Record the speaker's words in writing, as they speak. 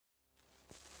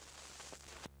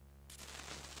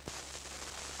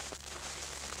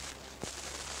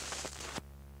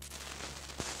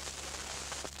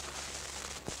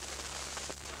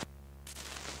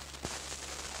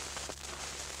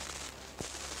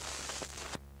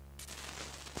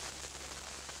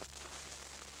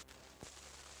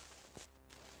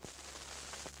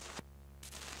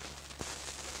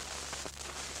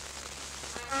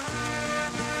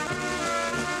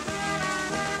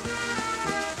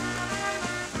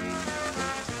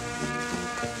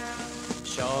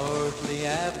Shortly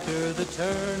after the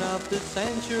turn of the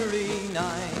century,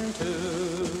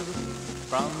 9-2,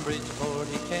 from Bridgeport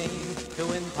he came to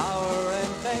win power and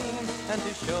fame and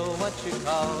to show what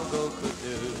Chicago could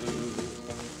do.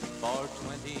 For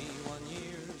 21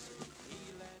 years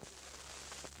he led...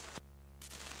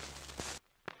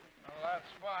 Well,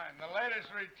 that's fine. The latest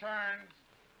returns,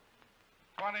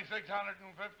 2,650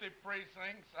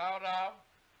 precincts out of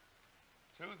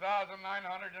 2,987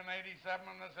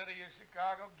 in the city of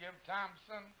Chicago, give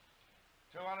Thompson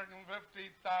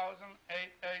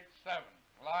 250,887.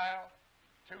 Lyle,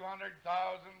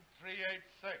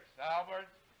 200,386.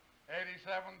 Alberts,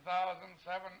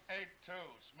 87,782.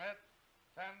 Smith,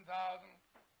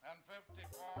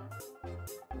 10,054.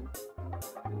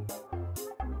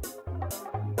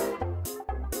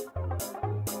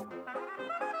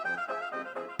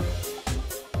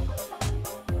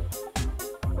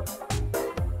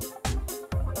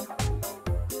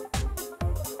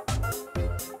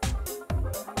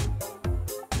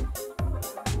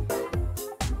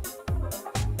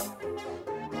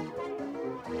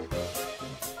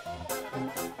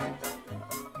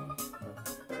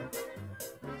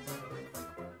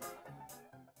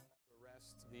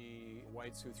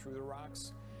 Whites who threw the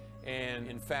rocks. And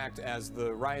in fact, as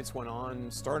the riots went on,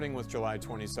 starting with July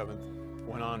 27th,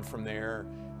 went on from there,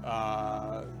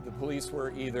 the police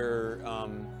were either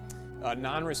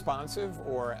non-responsive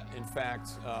or, in fact,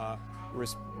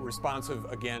 responsive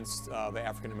against the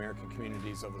African-American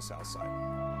communities of the South Side.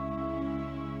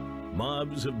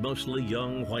 Mobs of mostly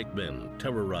young white men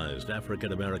terrorized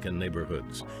African-American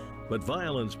neighborhoods, but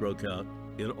violence broke out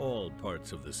in all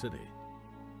parts of the city.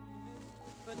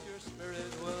 But your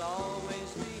spirit will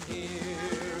always be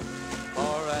here,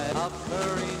 for of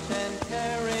courage and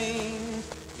caring,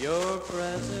 your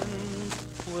presence